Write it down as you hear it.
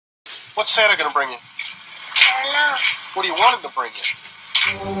What's Santa gonna bring you? I don't know. What do you want him to bring you?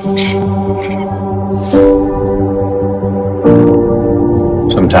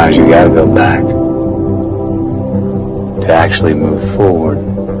 Sometimes you gotta go back to actually move forward.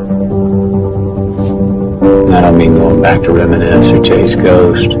 And I don't mean going back to reminisce or chase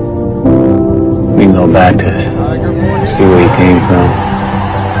ghosts. I mean going back to see where you came from.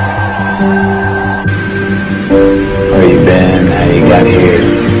 Where you been, how you got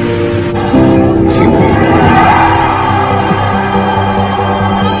here. See where you're going.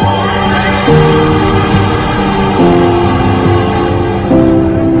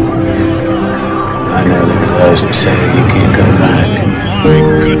 I know there's those that say you can't go back. My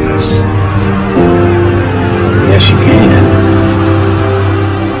goodness. Yes, you can.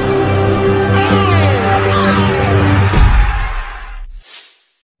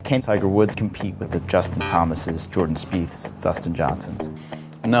 Can Tiger Woods compete with the Justin Thomases, Jordan Spieths, Dustin Johnsons?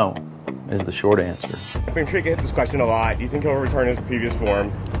 No, is the short answer. I've been trying to get this question a lot. Do you think he'll return his previous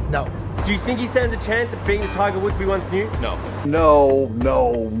form? No. Do you think he stands a chance of being the Tiger Woods we once knew? No.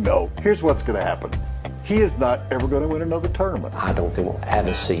 No. Here's what's going to happen. He is not ever going to win another tournament. I don't think we'll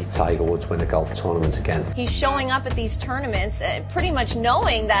ever see Tiger Woods win a golf tournament again. He's showing up at these tournaments pretty much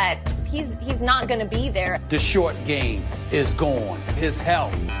knowing that he's not going to be there. The short game is gone. His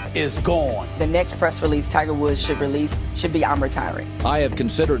health is gone. The next press release Tiger Woods should release should be, "I'm retiring." I have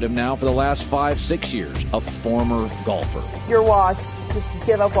considered him now for the last 5-6 years a former golfer. You're washed. Just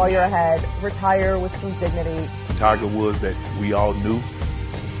give up while you're ahead. Retire with some dignity. Tiger Woods that we all knew,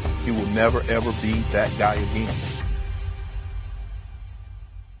 he will never ever be that guy again.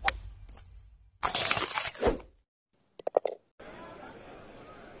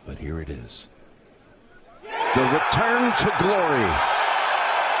 But here it is. The return to glory.